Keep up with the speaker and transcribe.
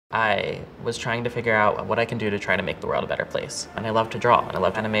I was trying to figure out what I can do to try to make the world a better place. And I love to draw, and I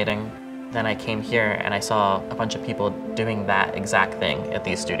love animating. Then I came here and I saw a bunch of people doing that exact thing at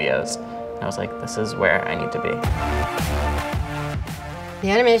these studios. And I was like, this is where I need to be. The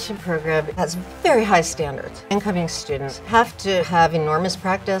animation program has very high standards. Incoming students have to have enormous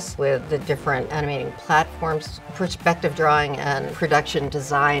practice with the different animating platforms, perspective drawing, and production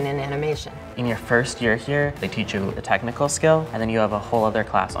design and animation. In your first year here, they teach you a technical skill, and then you have a whole other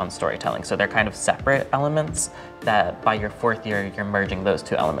class on storytelling. So they're kind of separate elements that by your fourth year, you're merging those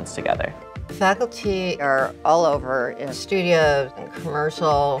two elements together. Faculty are all over in studios and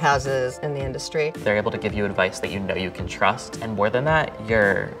commercial houses in the industry. They're able to give you advice that you know you can trust. And more than that,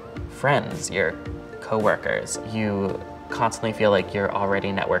 your friends, your coworkers, you constantly feel like you're already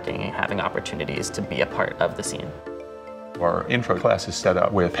networking and having opportunities to be a part of the scene. Our intro class is set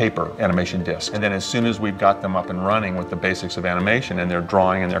up with paper animation discs. And then as soon as we've got them up and running with the basics of animation and they're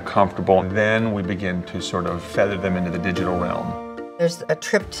drawing and they're comfortable, then we begin to sort of feather them into the digital realm. There's a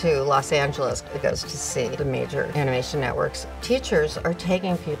trip to Los Angeles that goes to see the major animation networks. Teachers are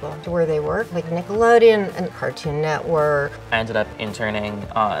taking people to where they work, like Nickelodeon and Cartoon Network. I ended up interning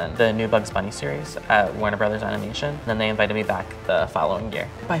on the new Bugs Bunny series at Warner Brothers Animation. And then they invited me back the following year.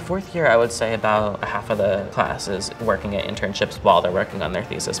 By fourth year, I would say about half of the class is working at internships while they're working on their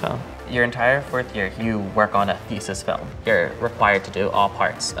thesis film. Your entire fourth year, you work on a thesis film. You're required to do all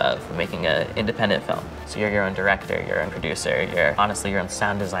parts of making an independent film. So you're your own director, your own producer, you're honestly your own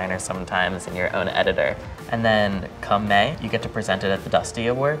sound designer sometimes, and your own editor. And then come May, you get to present it at the Dusty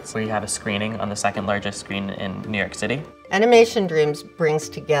Awards, where you have a screening on the second largest screen in New York City. Animation Dreams brings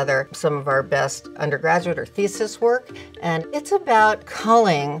together some of our best undergraduate or thesis work, and it's about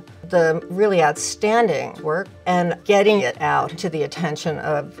culling the really outstanding work and getting it out to the attention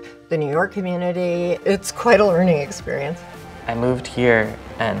of the New York community. It's quite a learning experience. I moved here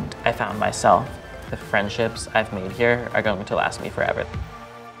and I found myself. The friendships I've made here are going to last me forever.